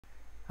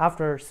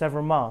After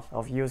several months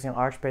of using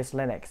Arch-based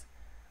Linux,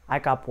 I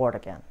got bored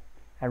again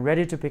and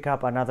ready to pick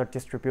up another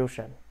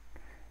distribution.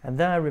 And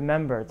then I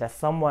remembered that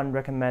someone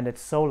recommended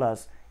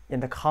Solus in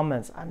the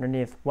comments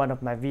underneath one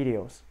of my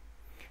videos.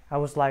 I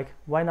was like,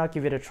 why not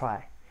give it a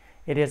try?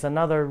 It is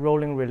another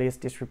rolling release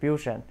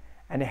distribution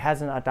and it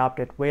hasn't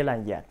adopted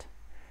Wayland yet.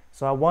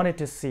 So I wanted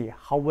to see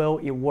how well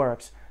it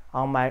works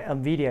on my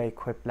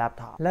NVIDIA-equipped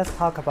laptop. Let's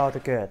talk about the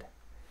good.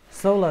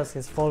 Solus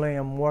is following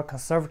a more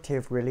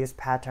conservative release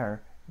pattern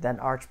than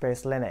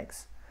Arch-based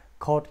Linux,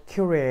 called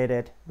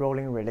curated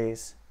rolling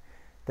release.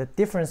 The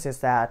difference is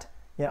that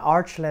in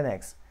Arch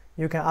Linux,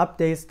 you can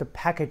update the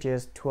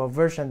packages to a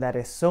version that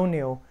is so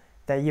new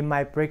that it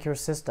might break your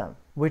system,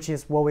 which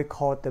is what we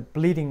call the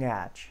bleeding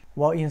edge.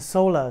 While in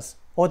Solus,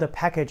 all the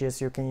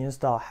packages you can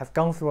install have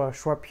gone through a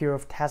short period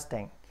of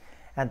testing,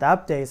 and the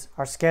updates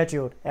are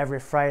scheduled every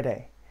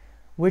Friday,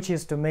 which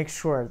is to make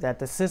sure that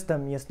the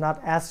system is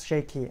not as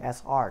shaky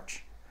as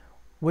Arch,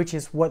 which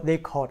is what they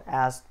call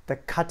as the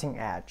cutting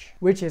edge,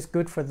 which is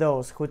good for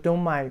those who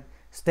don't mind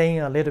staying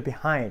a little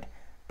behind,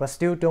 but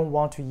still don't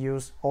want to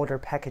use older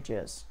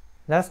packages.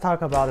 Let's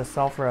talk about the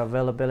software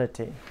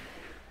availability.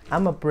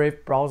 I'm a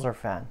Brave browser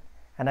fan,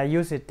 and I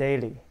use it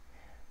daily.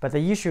 But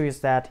the issue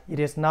is that it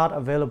is not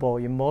available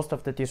in most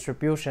of the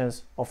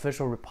distribution's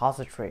official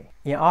repository.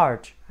 In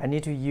Arch, I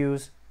need to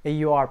use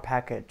AUR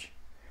package.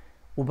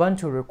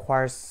 Ubuntu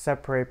requires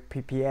separate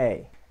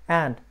PPA,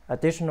 and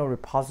additional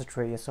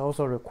repository is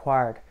also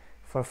required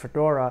for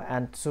Fedora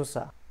and SUSE.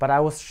 But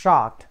I was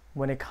shocked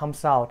when it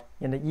comes out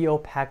in the EO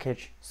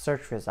package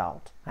search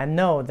result. I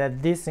know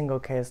that this single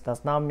case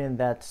does not mean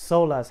that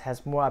Solus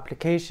has more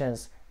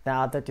applications than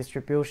other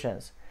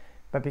distributions,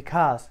 but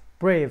because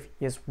Brave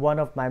is one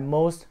of my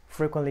most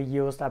frequently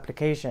used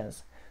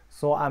applications,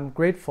 so I'm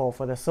grateful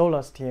for the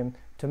Solus team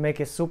to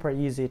make it super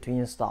easy to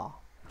install.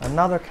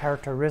 Another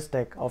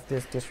characteristic of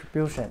this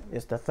distribution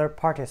is the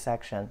third-party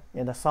section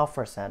in the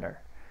Software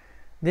Center.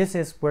 This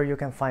is where you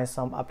can find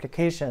some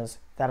applications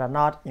that are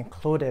not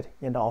included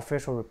in the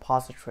official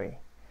repository.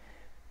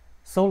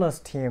 Solus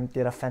team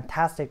did a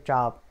fantastic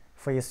job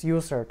for its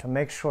user to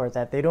make sure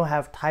that they don't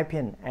have to type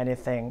in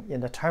anything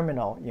in the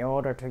terminal in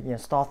order to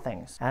install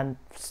things. And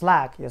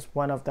Slack is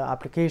one of the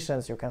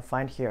applications you can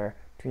find here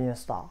to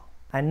install.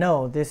 I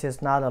know this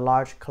is not a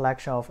large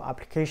collection of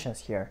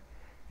applications here,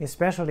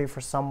 especially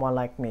for someone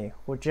like me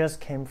who just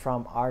came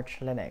from Arch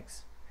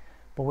Linux.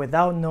 But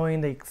without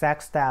knowing the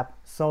exact step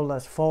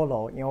Solus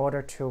follow in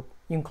order to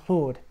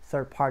include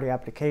third-party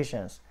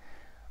applications,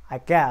 I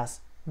guess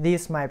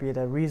these might be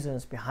the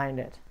reasons behind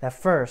it. That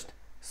first,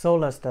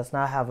 Solus does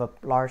not have a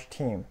large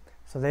team,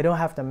 so they don't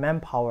have the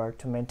manpower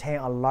to maintain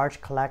a large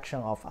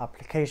collection of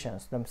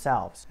applications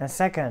themselves. And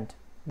second,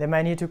 they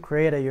might need to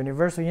create a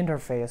universal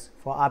interface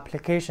for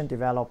application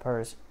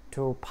developers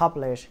to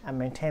publish and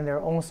maintain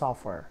their own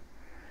software.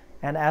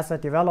 And as a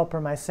developer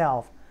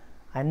myself,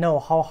 I know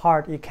how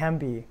hard it can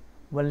be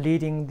when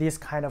leading these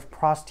kind of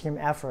cross-team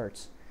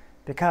efforts,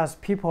 because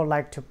people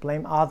like to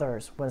blame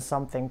others when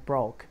something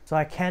broke. So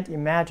I can't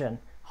imagine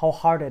how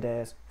hard it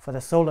is for the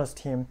Solus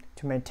team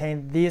to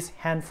maintain this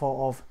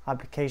handful of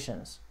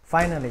applications.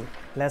 Finally,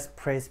 let's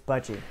praise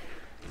Budgie.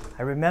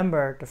 I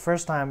remember the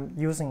first time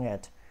using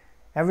it,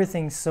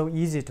 everything's so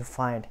easy to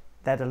find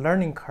that the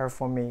learning curve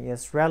for me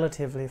is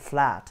relatively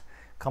flat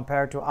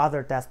compared to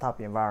other desktop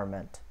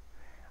environments.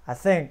 I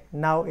think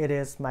now it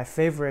is my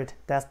favorite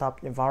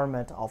desktop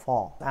environment of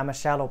all. I'm a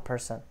shallow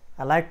person.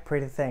 I like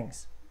pretty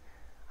things.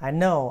 I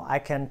know I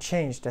can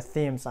change the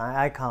themes and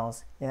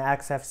icons in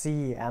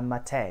XFCE and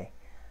Mate.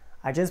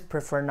 I just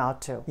prefer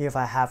not to if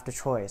I have the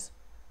choice,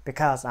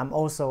 because I'm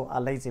also a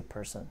lazy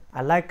person.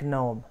 I like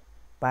GNOME,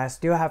 but I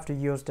still have to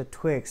use the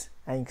tweaks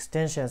and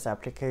extensions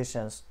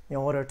applications in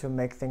order to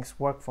make things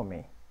work for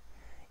me.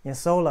 In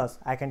Solus,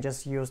 I can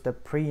just use the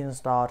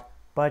pre-installed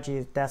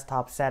Budgie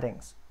desktop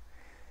settings.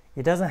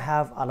 It doesn't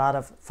have a lot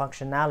of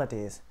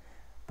functionalities,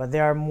 but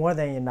they are more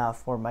than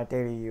enough for my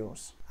daily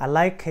use. I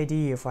like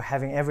KDE for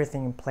having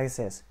everything in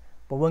places,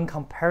 but when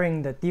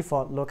comparing the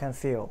default look and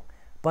feel,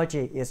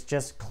 Budgie is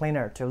just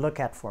cleaner to look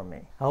at for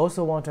me. I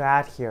also want to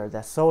add here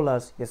that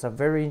Solus is a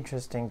very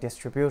interesting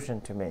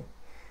distribution to me.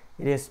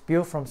 It is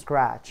built from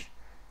scratch,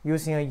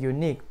 using a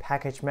unique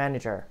package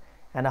manager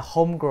and a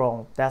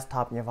homegrown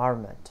desktop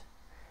environment.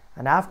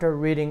 And after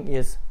reading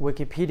its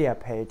Wikipedia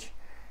page,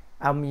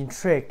 I'm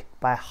intrigued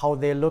by how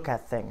they look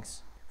at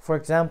things. For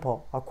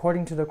example,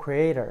 according to the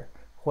creator,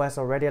 who has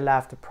already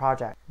left the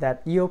project,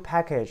 that EO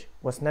package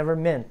was never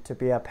meant to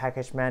be a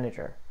package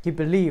manager. He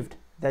believed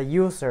that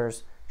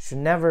users should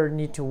never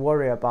need to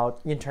worry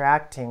about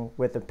interacting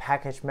with the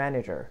package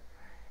manager,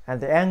 and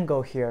the end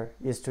goal here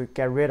is to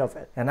get rid of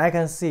it. And I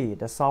can see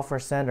the Software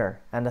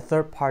Center and the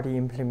third-party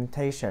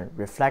implementation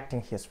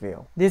reflecting his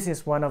view. This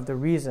is one of the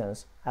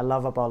reasons I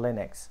love about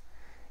Linux.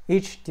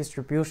 Each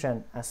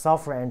distribution and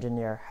software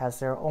engineer has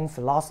their own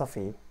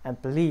philosophy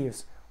and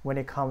beliefs when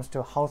it comes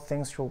to how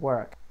things should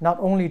work. Not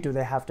only do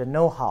they have the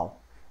know-how,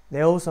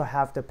 they also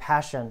have the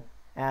passion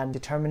and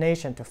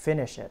determination to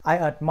finish it. I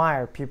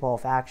admire people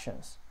of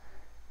actions.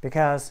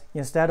 because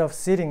instead of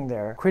sitting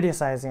there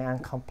criticizing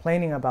and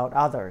complaining about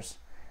others,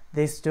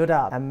 they stood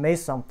up and made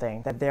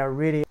something that they are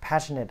really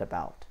passionate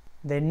about.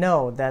 They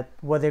know that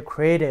what they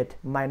created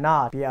might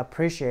not be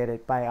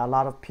appreciated by a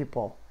lot of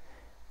people,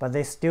 but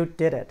they still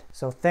did it.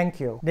 So thank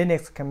you.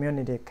 Linux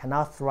community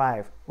cannot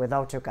thrive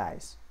without you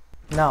guys.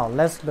 Now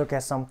let's look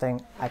at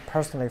something I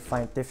personally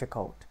find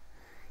difficult.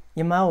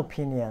 In my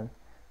opinion,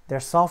 their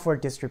software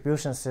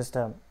distribution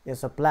system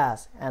is a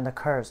blast and a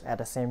curse at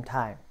the same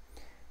time.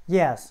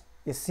 Yes,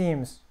 it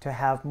seems to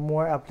have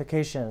more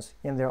applications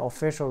in their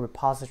official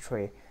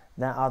repository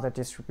than other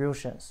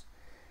distributions.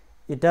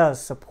 It does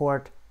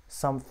support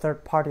some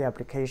third-party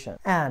applications,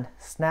 and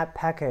Snap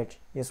package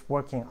is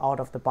working out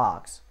of the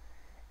box.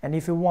 And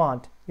if you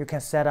want, you can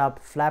set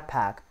up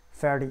Flatpak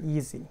fairly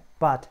easy,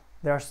 but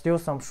there are still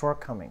some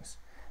shortcomings.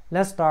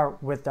 Let's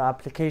start with the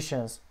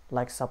applications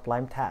like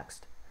Sublime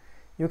Text.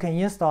 You can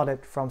install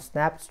it from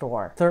Snap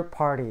Store,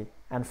 third-party,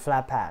 and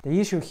Flatpak. The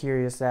issue here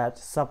is that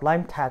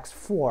Sublime Text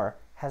 4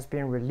 has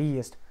been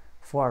released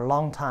for a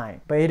long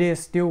time, but it is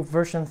still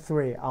version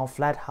 3 on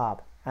FlatHub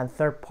and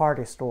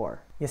third-party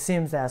store. It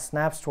seems that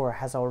Snap Store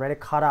has already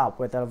caught up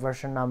with the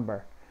version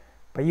number,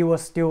 but it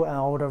was still an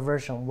older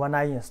version when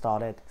I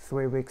installed it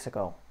 3 weeks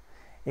ago.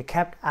 It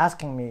kept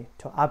asking me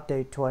to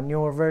update to a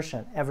newer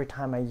version every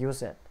time I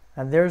use it,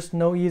 and there's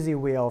no easy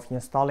way of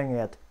installing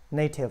it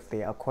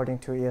natively according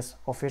to its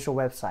official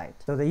website.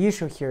 So the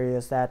issue here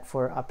is that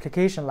for an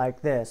application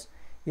like this,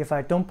 if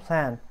I don't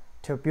plan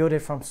to build it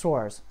from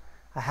source,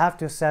 I have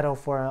to settle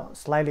for a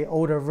slightly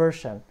older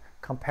version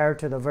compared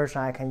to the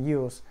version I can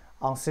use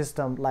on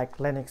systems like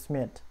Linux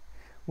Mint,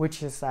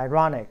 which is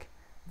ironic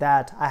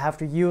that I have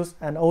to use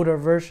an older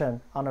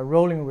version on a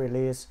rolling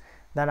release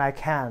than I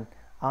can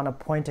on a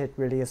pointed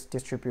release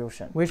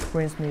distribution. Which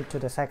brings me to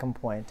the second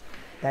point,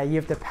 that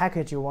if the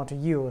package you want to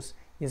use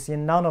is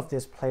in none of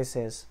these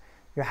places,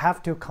 you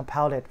have to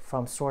compile it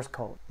from source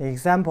code. The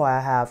example I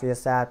have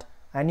is that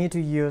I need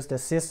to use the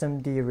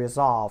systemd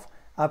resolve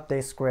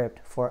update script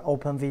for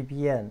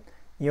OpenVPN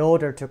in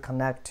order to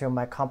connect to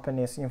my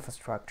company's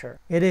infrastructure.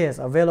 It is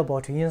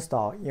available to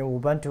install in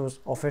Ubuntu's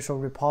official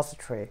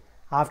repository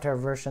after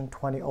version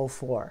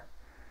 2004.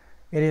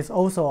 It is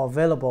also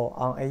available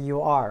on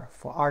AUR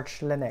for Arch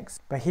Linux,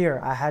 but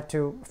here I had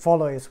to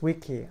follow its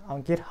wiki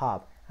on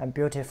GitHub and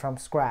build it from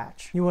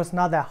scratch. It was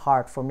not that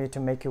hard for me to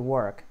make it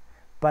work,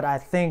 but I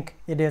think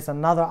it is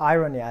another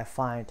irony I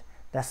find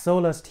that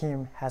Solus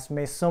team has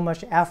made so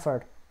much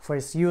effort for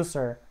its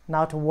user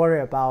not to worry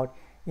about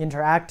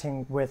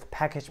interacting with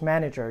package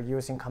manager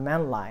using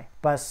command line,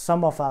 but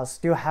some of us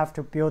still have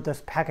to build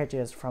those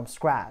packages from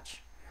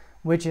scratch,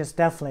 which is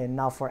definitely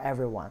not for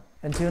everyone.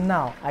 Until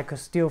now, I could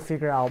still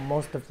figure out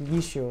most of the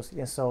issues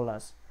in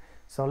Solus.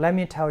 So let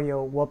me tell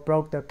you what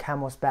broke the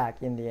camel's back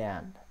in the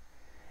end.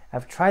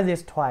 I've tried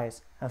this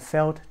twice and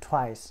failed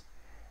twice,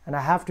 and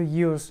I have to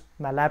use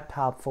my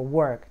laptop for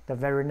work the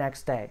very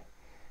next day,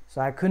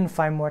 so I couldn't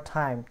find more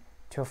time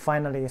to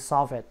finally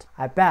solve it.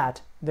 I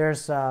bet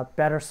there's a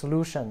better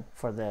solution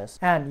for this,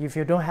 and if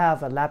you don't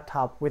have a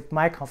laptop with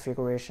my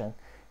configuration,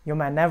 you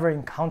might never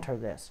encounter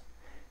this.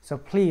 So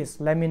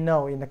please let me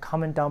know in the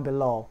comment down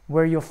below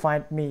where you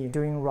find me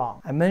doing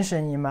wrong. I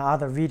mentioned in my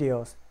other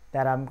videos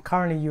that I'm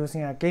currently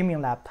using a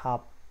gaming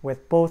laptop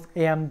with both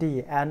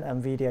AMD and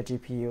NVIDIA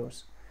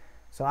GPUs.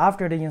 So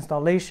after the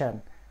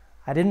installation,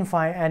 I didn't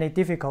find any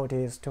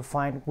difficulties to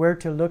find where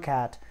to look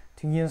at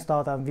to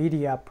install the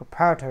NVIDIA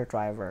proprietary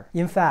driver.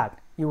 In fact,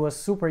 it was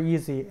super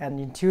easy and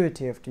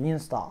intuitive to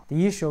install.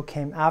 The issue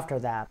came after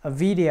that.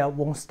 NVIDIA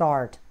won't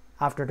start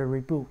after the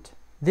reboot.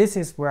 This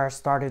is where I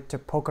started to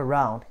poke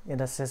around in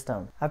the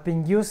system. I've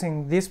been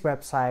using this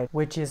website,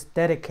 which is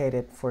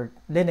dedicated for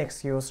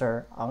Linux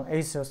user on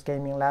Asus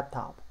gaming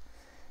laptop.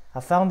 I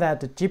found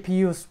that the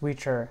GPU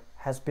switcher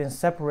has been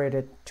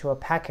separated to a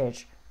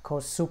package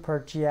called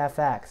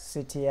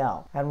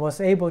SuperGFX-CTL and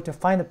was able to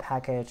find the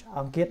package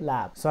on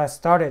GitLab, so I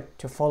started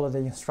to follow the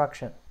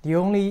instruction. The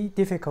only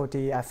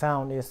difficulty I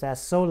found is that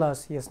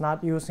Solus is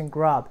not using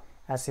Grub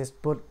as its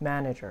boot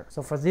manager.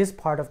 So for this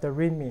part of the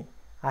README,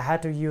 I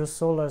had to use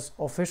Solus'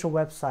 official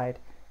website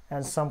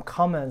and some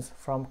comments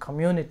from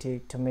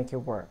community to make it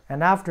work.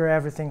 And after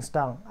everything's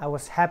done, I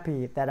was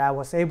happy that I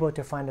was able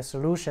to find the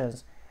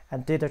solutions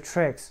and did the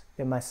tricks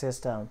in my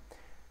system.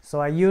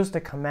 So I used the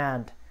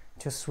command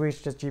to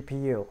switch the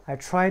GPU. I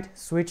tried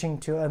switching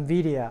to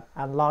NVIDIA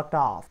and logged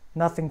off.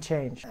 Nothing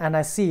changed. And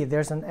I see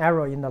there's an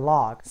error in the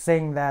log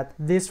saying that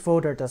this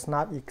folder does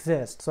not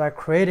exist. So I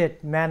created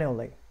it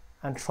manually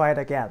and tried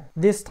again.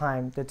 This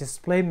time, the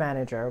display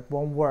manager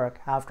won't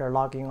work after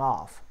logging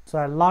off. So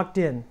I logged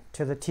in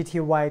to the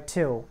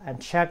TTY2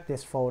 and checked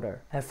this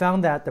folder. I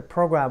found that the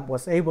program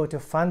was able to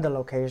find the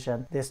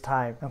location this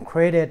time and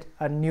created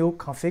a new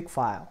config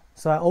file.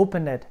 So I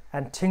opened it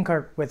and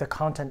tinkered with the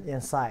content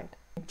inside,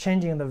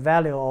 changing the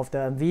value of the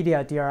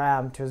NVIDIA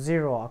DRM to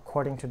 0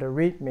 according to the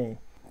README,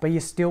 but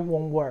it still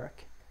won't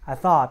work. I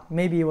thought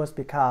maybe it was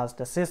because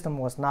the system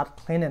was not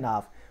clean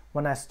enough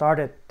when I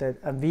started the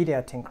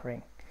NVIDIA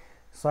tinkering.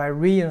 So I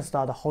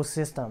reinstalled the whole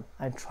system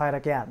and tried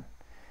again.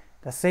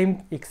 The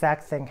same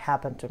exact thing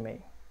happened to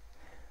me.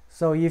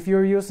 So if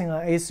you're using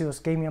an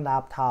Asus gaming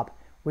laptop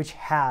which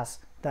has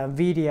the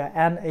NVIDIA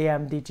and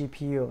AMD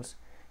GPUs,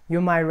 you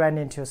might run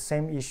into the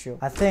same issue.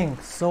 I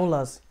think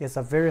Solus is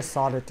a very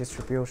solid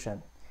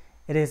distribution.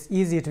 It is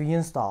easy to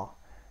install.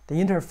 The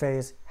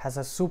interface has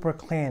a super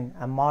clean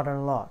and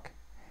modern look,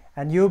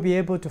 and you'll be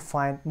able to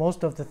find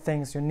most of the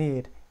things you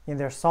need in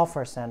their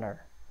software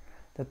center.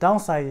 The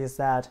downside is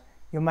that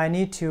you might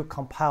need to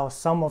compile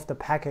some of the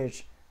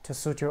package to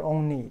suit your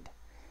own need.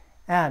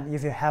 And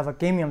if you have a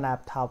gaming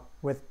laptop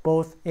with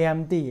both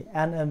AMD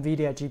and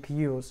NVIDIA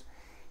GPUs,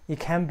 it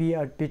can be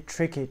a bit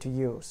tricky to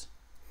use.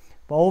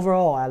 But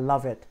overall, I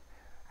love it.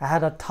 I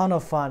had a ton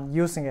of fun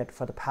using it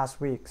for the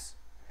past weeks.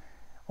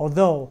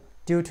 Although,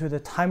 due to the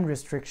time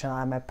restriction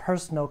and my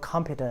personal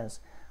competence,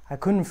 I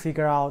couldn't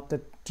figure out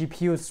the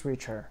GPU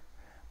switcher,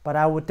 but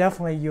I would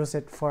definitely use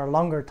it for a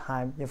longer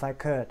time if I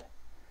could.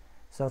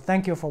 So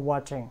thank you for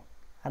watching,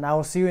 and I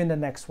will see you in the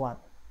next one.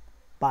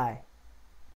 Bye.